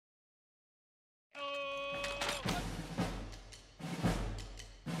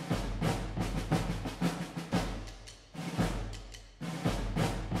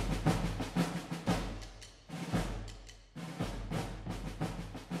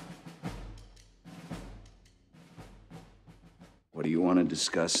What do you want to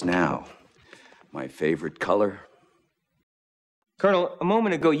discuss now? My favorite color? Colonel, a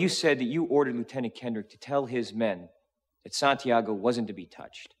moment ago you said that you ordered Lieutenant Kendrick to tell his men that Santiago wasn't to be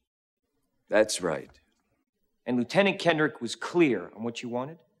touched. That's right. And Lieutenant Kendrick was clear on what you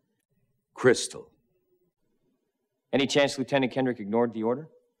wanted? Crystal. Any chance Lieutenant Kendrick ignored the order?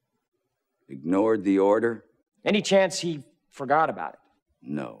 Ignored the order? Any chance he forgot about it?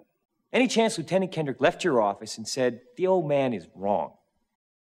 No. Any chance Lieutenant Kendrick left your office and said, the old man is wrong?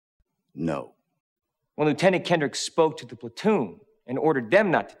 No. When Lieutenant Kendrick spoke to the platoon and ordered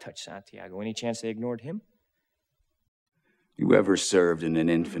them not to touch Santiago, any chance they ignored him? You ever served in an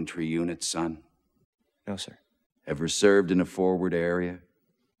infantry unit, son? No, sir. Ever served in a forward area?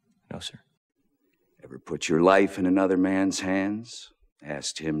 No, sir. Ever put your life in another man's hands?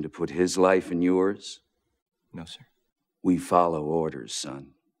 Asked him to put his life in yours? No, sir. We follow orders,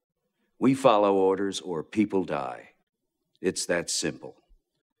 son. We follow orders or people die. It's that simple.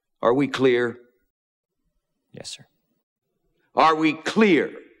 Are we clear? Yes, sir. Are we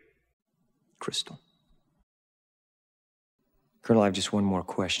clear? Crystal. Colonel, I have just one more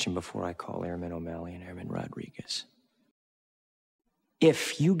question before I call Airman O'Malley and Airman Rodriguez.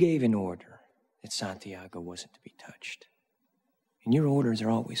 If you gave an order that Santiago wasn't to be touched, and your orders are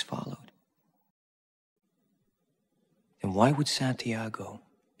always followed, then why would Santiago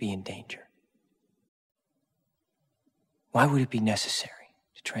be in danger? Why would it be necessary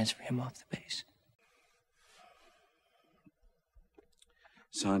to transfer him off the base?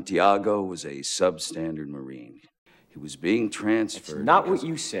 Santiago was a substandard Marine. He was being transferred. That's not what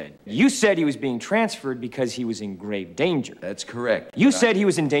you said. You said he was being transferred because he was in grave danger. That's correct. You said he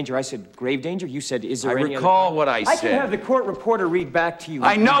was in danger. I said grave danger. You said, is there any recall what I said. I can have the court reporter read back to you.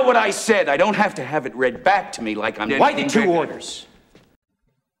 I know what I said. I don't have to have it read back to me like I'm... Why the two orders?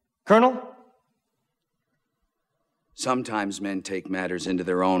 Colonel? Sometimes men take matters into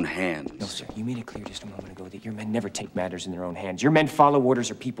their own hands. No, sir. You made it clear just a moment ago that your men never take matters in their own hands. Your men follow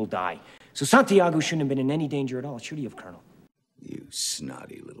orders or people die. So Santiago shouldn't have been in any danger at all, should he have, Colonel? You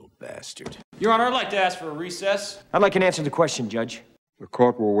snotty little bastard. Your Honor, I'd like to ask for a recess. I'd like an answer to the question, Judge. The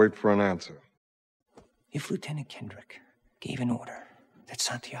court will wait for an answer. If Lieutenant Kendrick gave an order that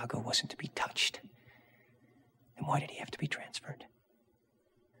Santiago wasn't to be touched, then why did he have to be transferred?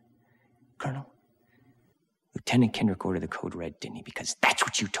 Colonel, Lieutenant Kendrick ordered the code red, didn't he? Because that's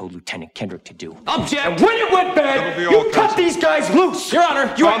what you told Lieutenant Kendrick to do. Object! And when it went bad, you cut these guys loose! Your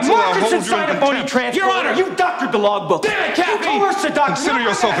Honor! You had Marcus inside a phony transfer. Your Honor! You doctored the logbook. Damn it, Captain! You coerced the doctor. Consider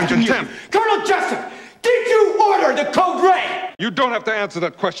yourself in contempt. Colonel Jessup, did you order the code red? You don't have to answer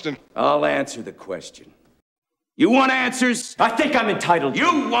that question. I'll answer the question. You want answers? I think I'm entitled.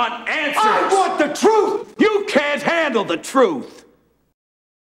 You want answers? I want the truth! You can't handle the truth!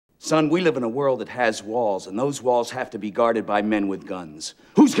 Son, we live in a world that has walls, and those walls have to be guarded by men with guns.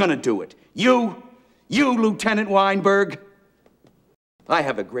 Who's gonna do it? You? You, Lieutenant Weinberg? I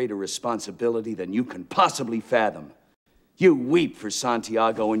have a greater responsibility than you can possibly fathom. You weep for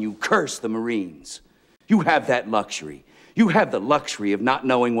Santiago and you curse the Marines. You have that luxury. You have the luxury of not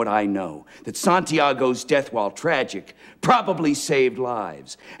knowing what I know, that Santiago's death, while tragic, probably saved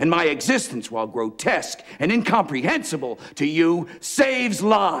lives, and my existence, while grotesque and incomprehensible to you, saves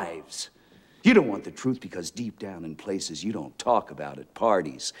lives. You don't want the truth because deep down in places you don't talk about at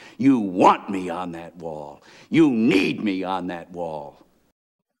parties, you want me on that wall. You need me on that wall.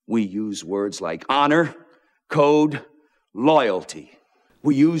 We use words like honor, code, loyalty.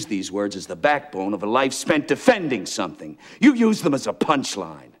 We use these words as the backbone of a life spent defending something. You use them as a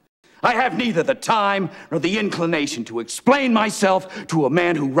punchline. I have neither the time nor the inclination to explain myself to a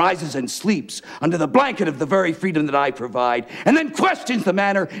man who rises and sleeps under the blanket of the very freedom that I provide, and then questions the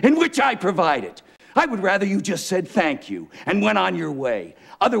manner in which I provide it. I would rather you just said thank you and went on your way.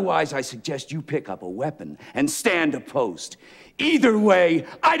 Otherwise, I suggest you pick up a weapon and stand a post. Either way,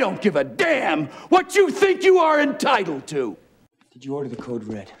 I don't give a damn what you think you are entitled to. Did you order the code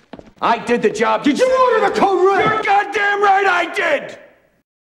red? I did the job. Did you order the code red? You're goddamn right I did!